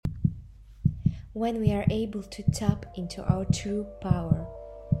when we are able to tap into our true power,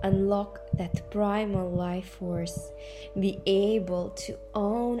 unlock that primal life force, be able to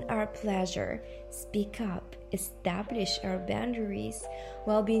own our pleasure, speak up, establish our boundaries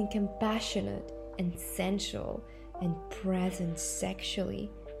while being compassionate and sensual and present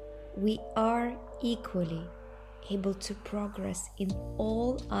sexually, we are equally able to progress in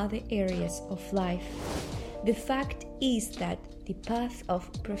all other areas of life. The fact is that the path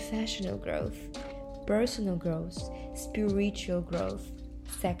of professional growth, personal growth, spiritual growth,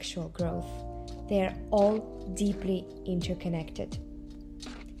 sexual growth, they are all deeply interconnected.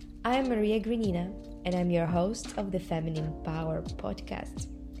 I am Maria Grinina, and I'm your host of the Feminine Power podcast.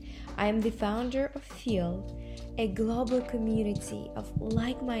 I am the founder of Feel, a global community of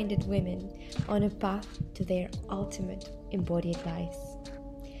like-minded women on a path to their ultimate embodied lives.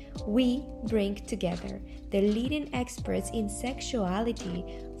 We bring together the leading experts in sexuality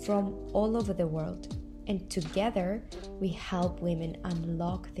from all over the world, and together we help women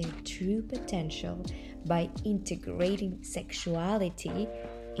unlock their true potential by integrating sexuality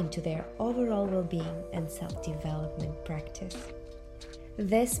into their overall well-being and self-development practice.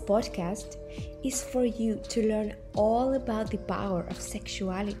 This podcast is for you to learn all about the power of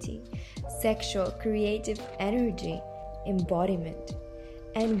sexuality, sexual creative energy, embodiment,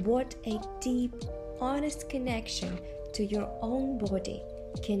 and what a deep, honest connection to your own body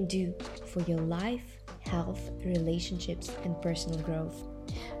can do for your life, health, relationships, and personal growth.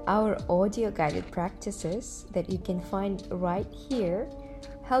 Our audio-guided practices that you can find right here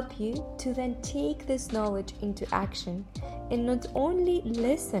help you to then take this knowledge into action and not only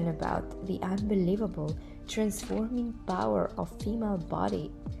listen about the unbelievable transforming power of female body,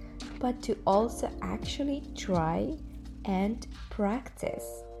 but to also actually try and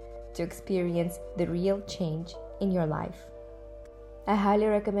practice to experience the real change in your life. I highly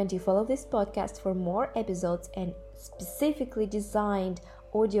recommend you follow this podcast for more episodes and specifically designed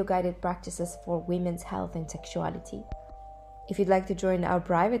audio-guided practices for women's health and sexuality. If you'd like to join our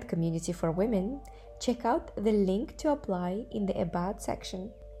private community for women, check out the link to apply in the About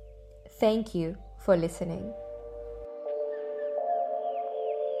section. Thank you for listening.